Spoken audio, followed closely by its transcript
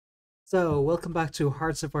So, welcome back to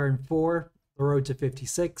Hearts of Iron 4, The Road to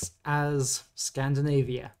 56, as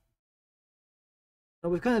Scandinavia. Now,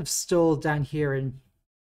 we've kind of still down here in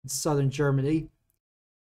southern Germany.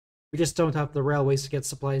 We just don't have the railways to get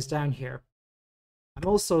supplies down here. I'm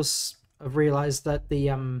also I've realized that the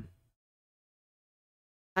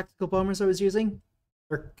tactical bombers I was using,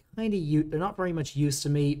 they're they're not very much use to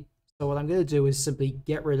me. So what I'm going to do is simply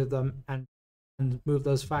get rid of them and move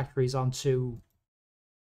those factories onto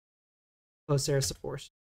close air support.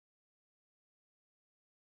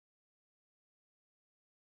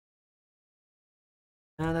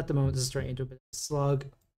 And at the moment, this is turning into a bit of a slug.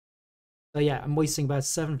 So yeah, I'm wasting about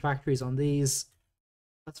 7 factories on these.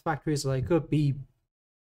 That's factories that I could be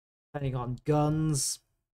spending on guns,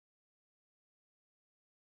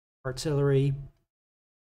 artillery,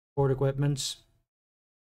 support equipment.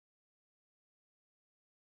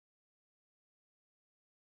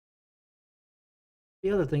 The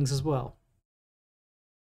other things as well.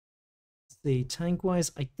 Let's see,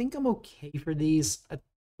 tank-wise, I think I'm okay for these. At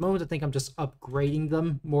the moment, I think I'm just upgrading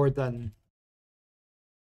them more than...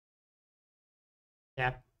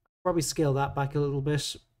 Yeah, probably scale that back a little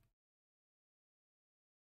bit.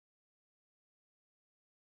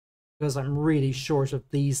 Because I'm really short of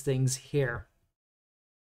these things here.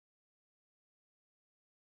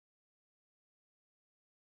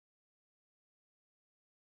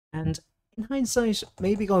 And in hindsight,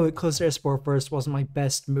 maybe going with close air support first wasn't my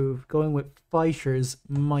best move. Going with fighters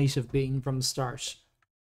might have been from the start.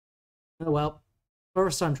 Oh well,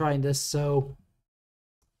 first time trying this, so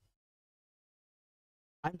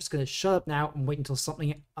I'm just gonna shut up now and wait until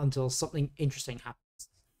something interesting happens.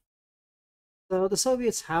 So the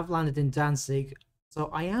Soviets have landed in Danzig, so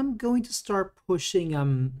I am going to start pushing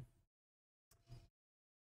in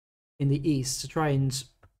the east to try and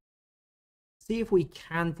see if we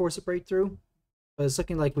can force a breakthrough, but it's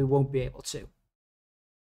looking like we won't be able to.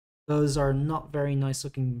 Those are not very nice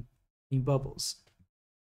looking bubbles.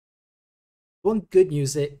 One good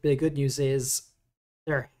news, bit of good news is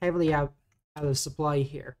they're heavily out of supply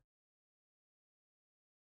here.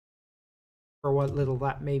 For what little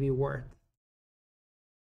that may be worth.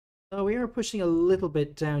 So we are pushing a little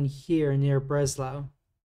bit down here near Breslau.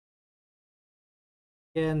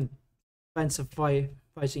 Again, defensive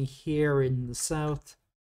fighting here in the south.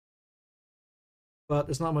 But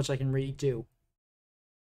there's not much I can really do.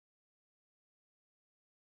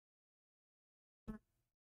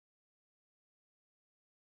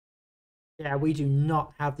 Yeah, we do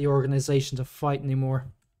not have the organization to fight anymore.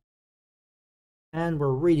 And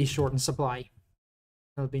we're really short in supply.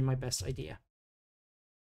 That would be my best idea.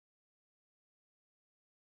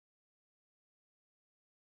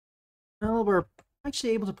 Well, we're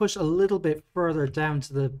actually able to push a little bit further down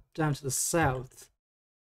to the south.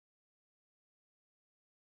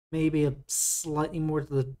 Maybe a slightly more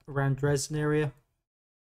to the around Dresden area.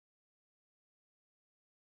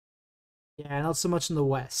 Yeah, not so much in the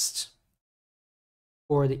west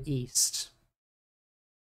or the east.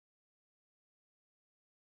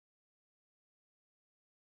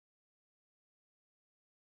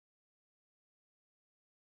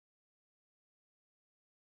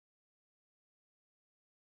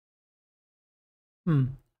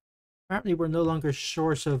 Apparently we're no longer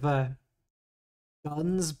short of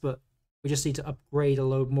guns, but we just need to upgrade a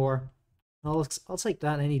load more. I'll take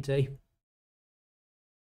that any day.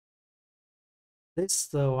 This,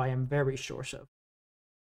 though, I am very short of.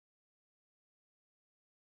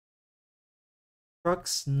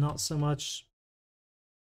 Trucks, not so much.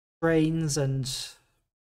 Trains and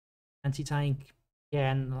anti-tank,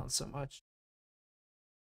 yeah, not so much.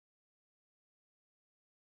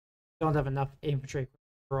 Don't have enough infantry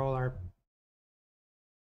for all our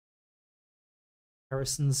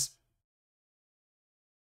garrisons.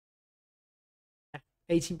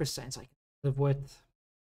 18% I can live with.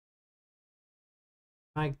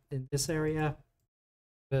 In this area,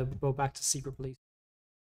 we'll go back to secret police.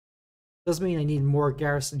 Doesn't mean I need more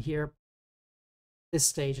garrison here. This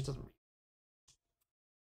stage, it doesn't.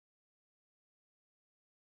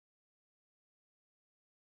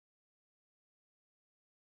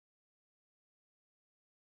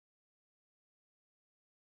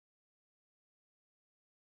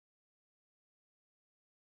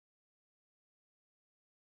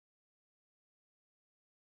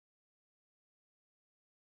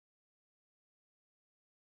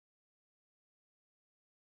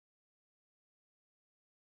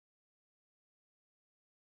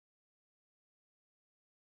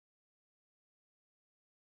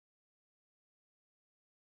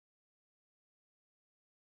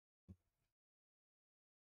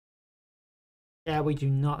 Yeah, we do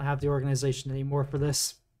not have the organization anymore for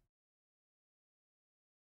this.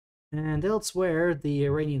 And elsewhere, the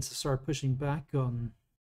Iranians have started pushing back on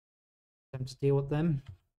them to deal with them.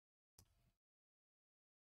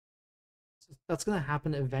 So that's going to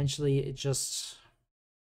happen eventually. It just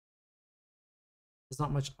there's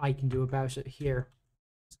not much I can do about it here.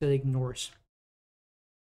 Just going to ignore it.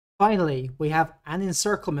 Finally, we have an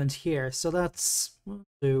encirclement here. So that's 1,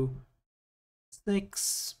 2,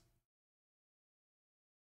 6,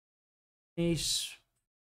 8,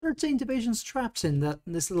 13 divisions trapped in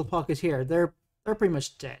this little pocket here. They're pretty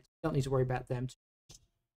much dead. Don't need to worry about them.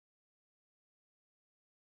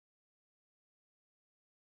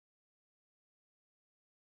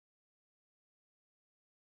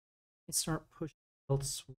 Let's start pushing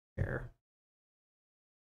elsewhere.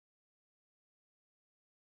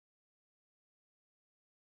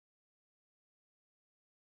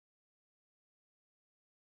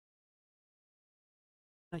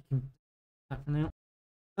 I can that for now.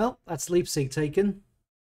 Well, that's Leipzig taken.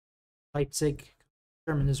 Leipzig.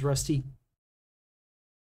 German is rusty.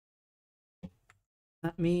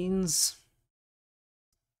 That means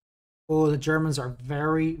oh, the Germans are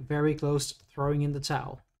very, very close to throwing in the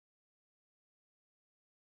towel.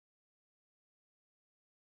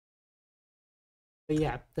 But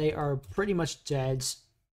yeah, they are pretty much dead.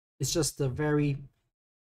 It's just the very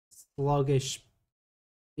sluggish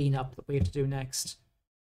cleanup that we have to do next.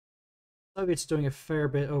 Soviets doing a fair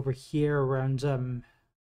bit over here around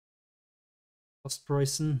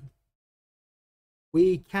Ostpreußen.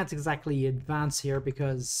 We can't exactly advance here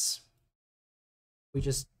because we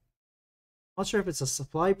just not sure if it's a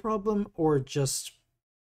supply problem or just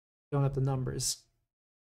don't have the numbers.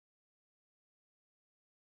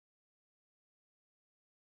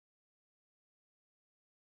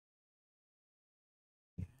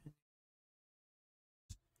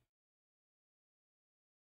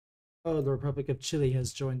 Oh, the Republic of Chile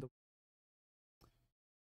has joined the.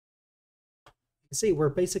 You see, we're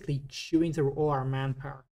basically chewing through all our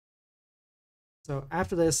manpower. So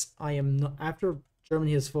after this, I am not. After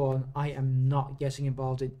Germany has fallen, I am not getting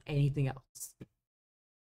involved in anything else.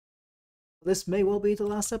 This may well be the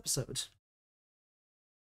last episode.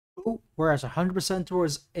 Oh, we're at 100%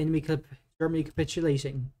 towards Germany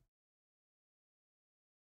capitulating.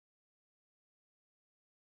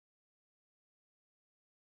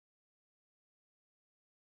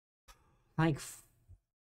 Thank for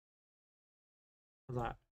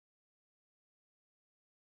that.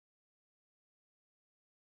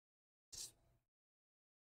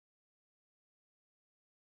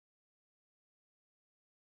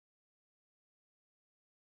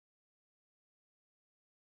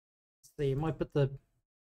 So you might put the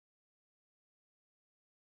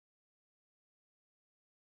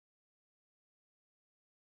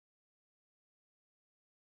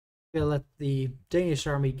gonna let the Danish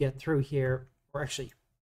army get through here, or actually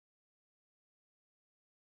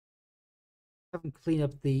have them clean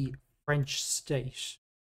up the French state.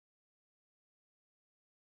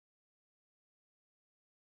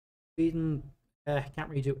 Sweden can't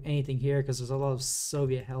really do anything here because there's a lot of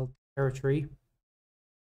Soviet-held territory,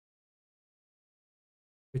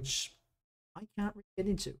 which I can't really get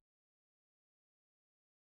into.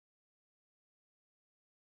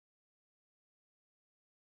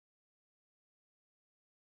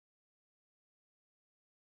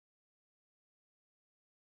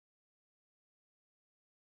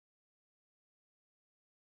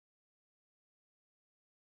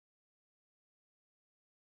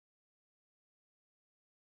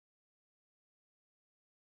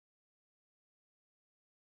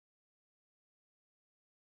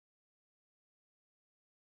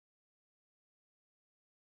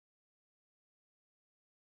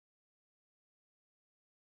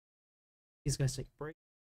 These guys take a break.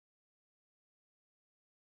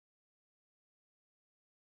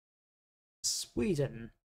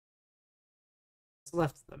 Sweden. What's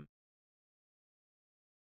left of them?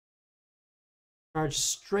 Charge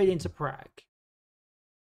straight into Prague.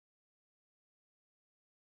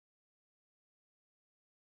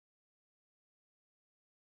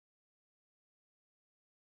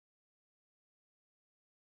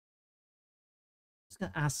 Just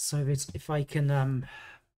gonna ask the Soviets if I can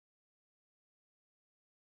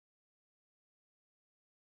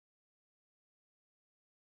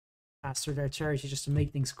pass through their territory just to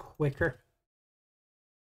make things quicker.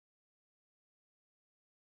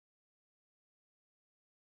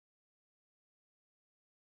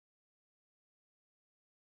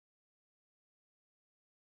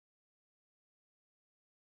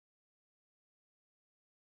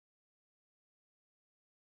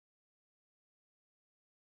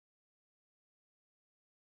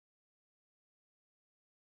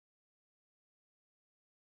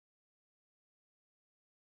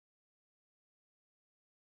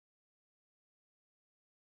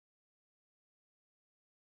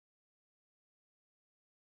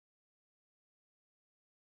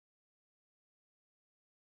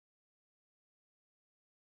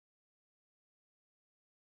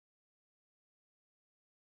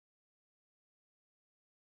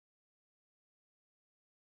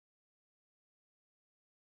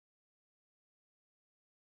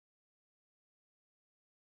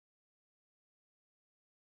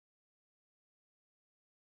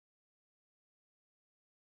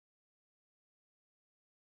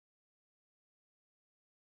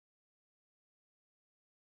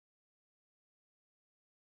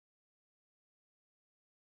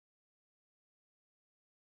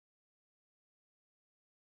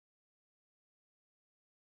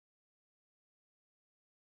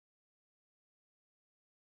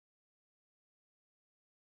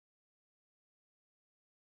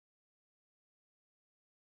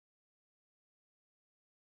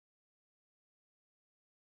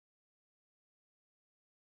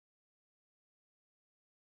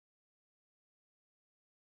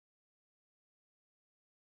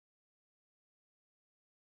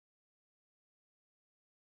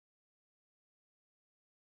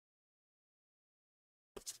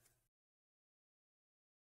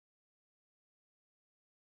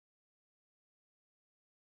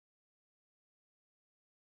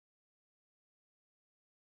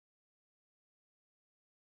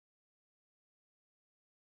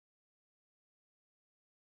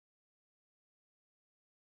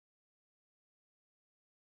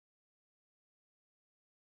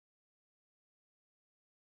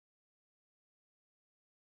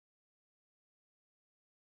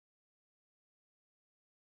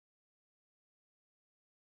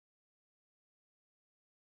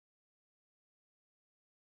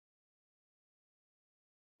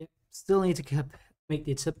 still need to make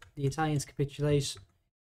the Italians capitulate.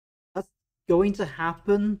 That's going to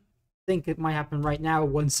happen. I think it might happen right now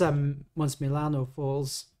once Milano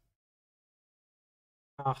falls.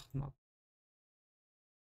 Ah, not.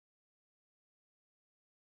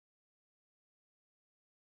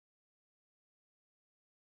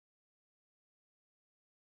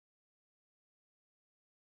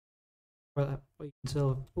 Wait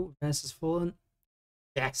until Venice has fallen.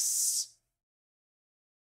 Yes.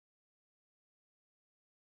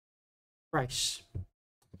 Right.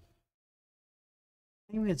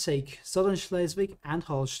 I'm going to take Southern Schleswig and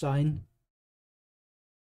Holstein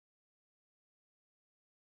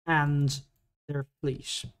and their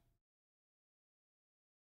fleet.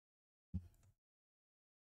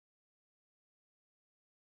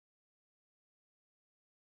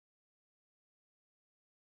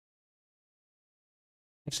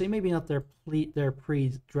 Actually, maybe not their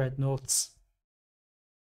pre-dreadnoughts.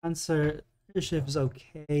 Panzer ship is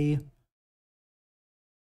okay.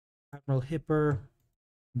 Admiral Hipper,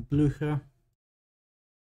 Blücher.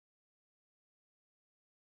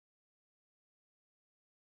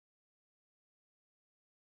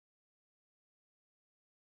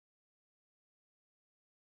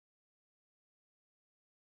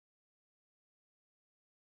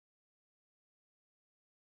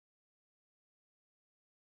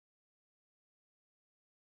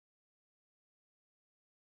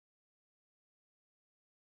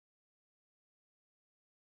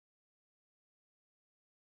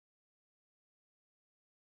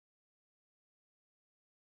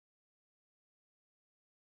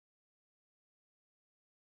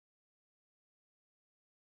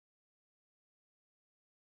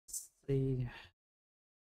 Let's see.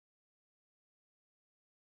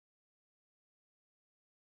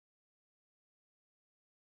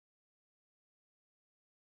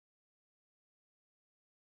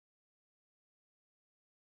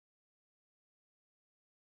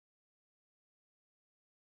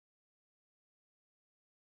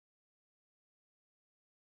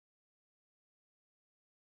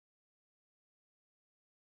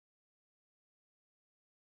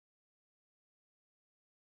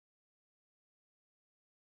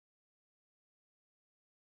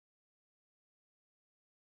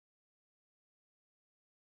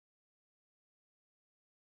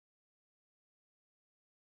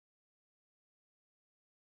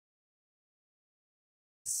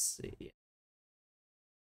 Let's see.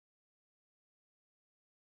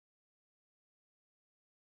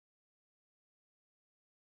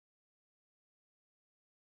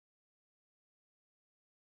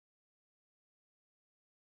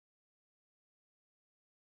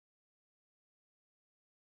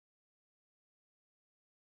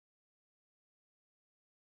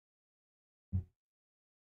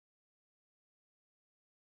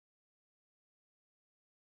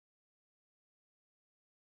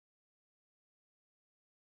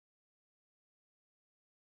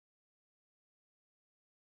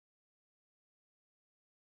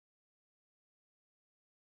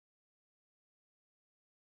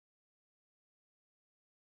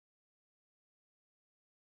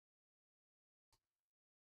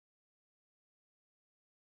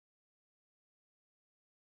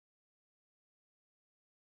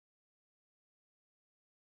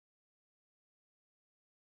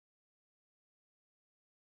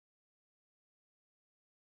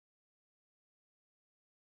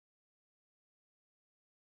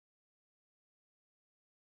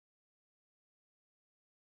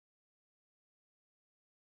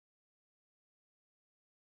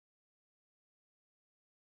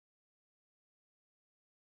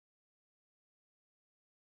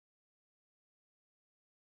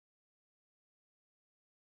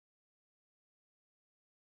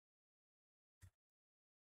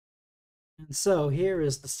 And so here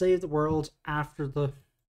is the state of the world after the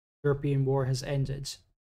European War has ended.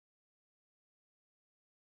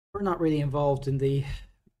 We're not really involved in the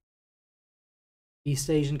East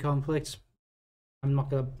Asian conflict. I'm not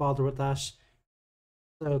going to bother with that.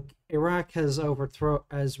 So Iraq has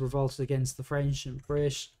revolted against the French and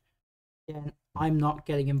British. Again, I'm not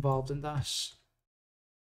getting involved in that.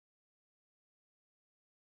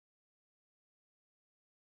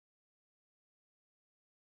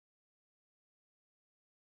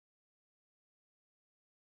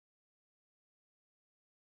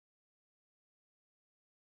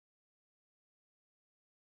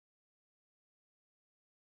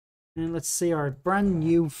 And let's see our brand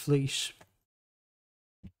new fleet.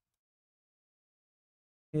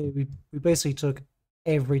 Okay, we basically took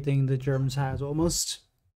everything the Germans had almost.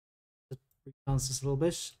 Just rebalance this a little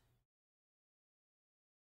bit.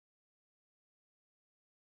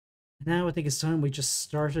 Now I think it's time we just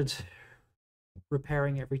started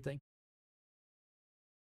repairing everything.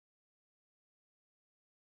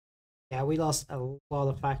 Yeah, we lost a lot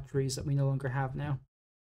of factories that we no longer have now.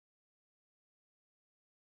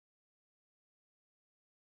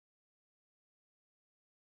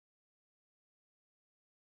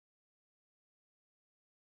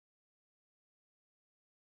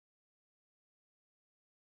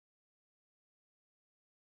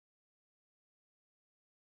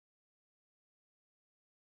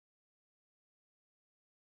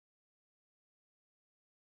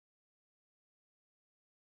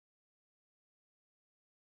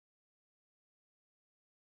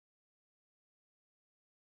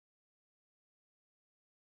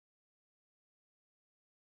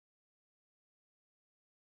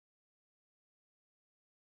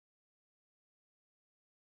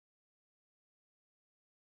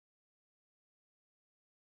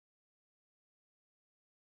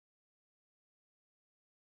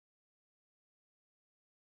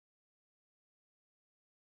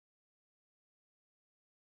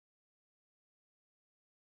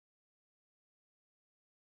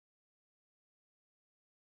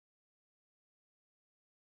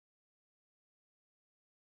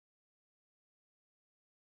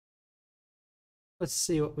 Let's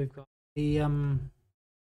see what we've got. The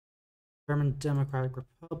German Democratic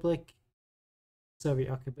Republic, Soviet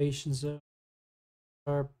occupation zone,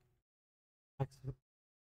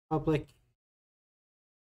 Republic. At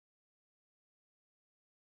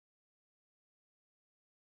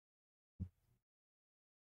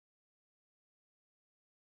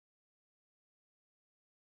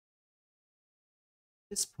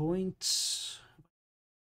this point,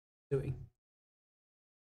 doing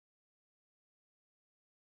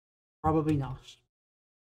probably not.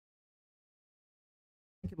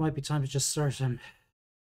 I think it might be time to just start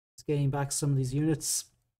getting back some of these units.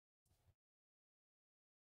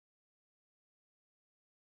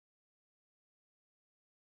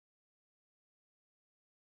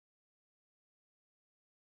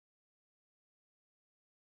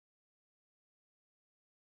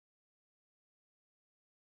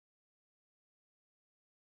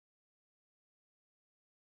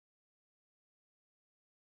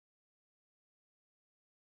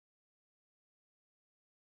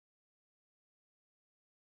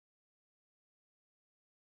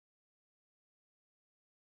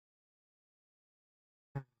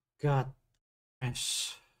 God,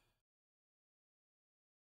 gosh.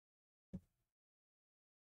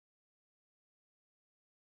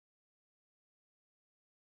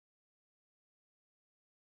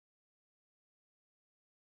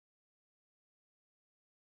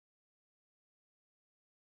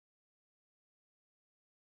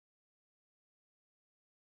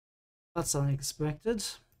 That's unexpected.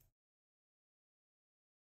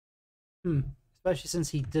 Hmm. Especially since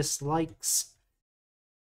he dislikes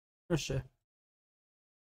Russia.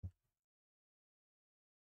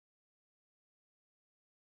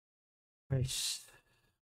 Right.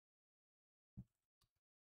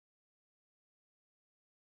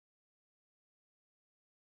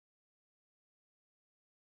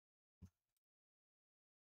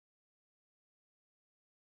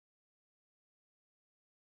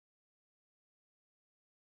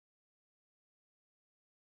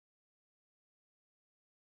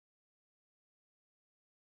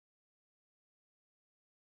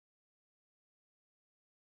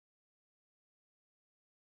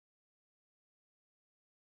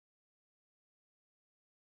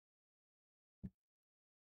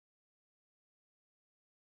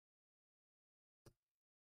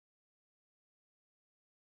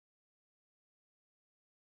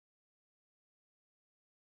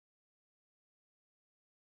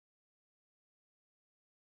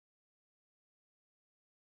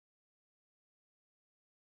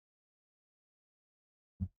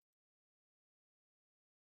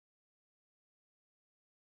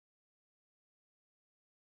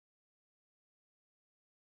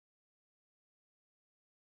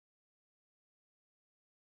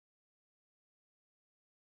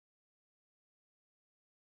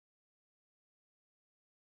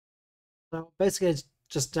 So basically, I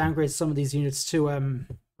just downgrade some of these units to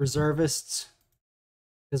reservists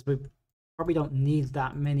because we probably don't need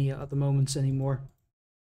that many at the moment anymore.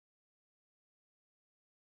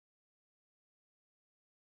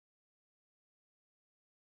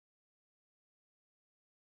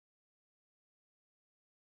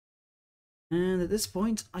 And at this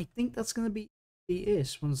point, I think that's going to be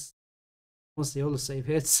it once the autosave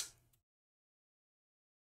hits.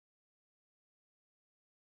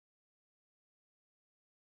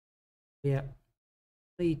 Yeah.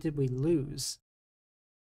 Did we lose?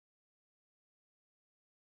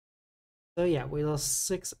 So yeah, we lost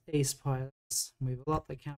 6 ace pilots. We have a lot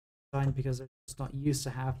that can't be signed because they're just not used to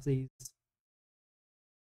half these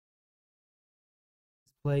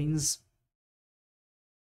planes.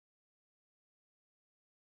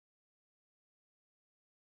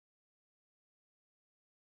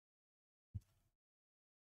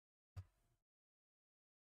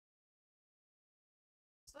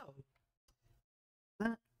 So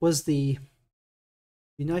that was the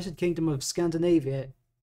United Kingdom of Scandinavia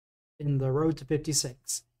in the road to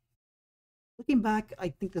 56. Looking back, I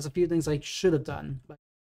think there's a few things I should have done. But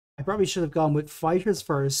I probably should have gone with fighters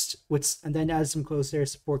first, and then add some close air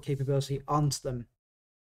support capability onto them.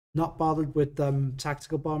 Not bothered with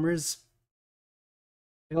tactical bombers.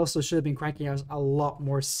 I also should have been cranking out a lot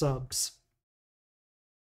more subs.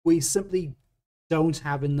 We simply don't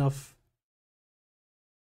have enough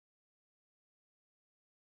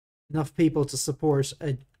people to support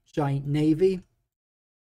a giant navy.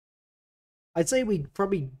 I'd say we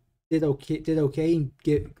probably did okay.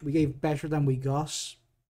 We gave better than we got.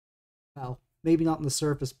 Well, maybe not in the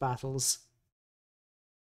surface battles,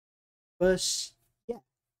 but yeah.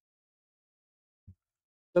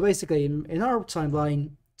 So basically, in our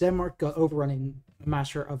timeline, Denmark got overrun in a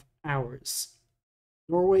matter of hours.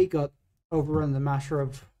 Norway got overrun in a matter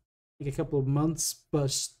of like a couple of months,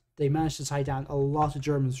 but they managed to tie down a lot of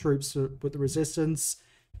German troops with the resistance.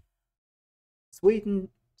 Sweden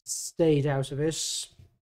stayed out of it.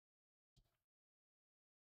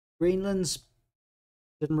 Greenland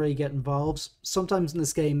didn't really get involved. Sometimes in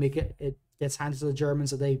this game, it gets handed to the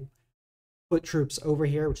Germans, and they put troops over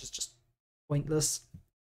here, which is just pointless.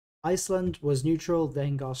 Iceland was neutral,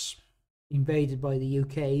 then got invaded by the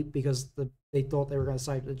UK because they thought they were going to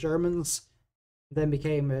side with the Germans. Then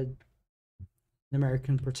became an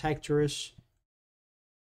American protectorate.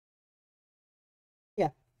 Yeah.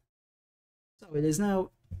 So it is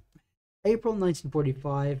now April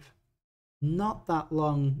 1945, not that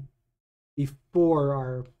long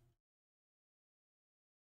before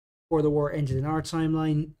the war ended in our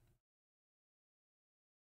timeline.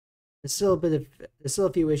 There's still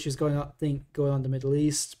a few issues going on in the Middle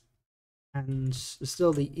East, and there's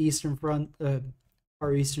still the Eastern Front,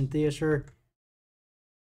 or Eastern Theater.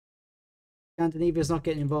 Scandinavia is not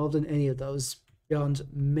getting involved in any of those beyond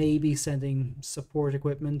maybe sending support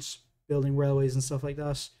equipment, building railways and stuff like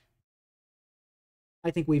that. I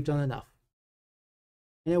think we've done enough.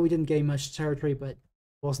 I know we didn't gain much territory, but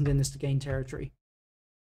wasn't in this to gain territory.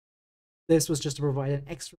 This was just to provide an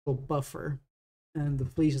extra buffer, and the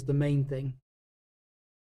fleet is the main thing.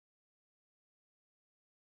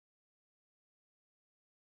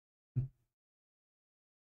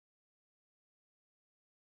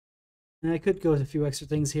 And I could go with a few extra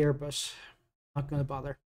things here, but I'm not going to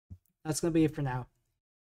bother. That's going to be it for now.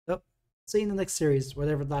 So, see you in the next series,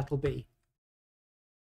 whatever that will be.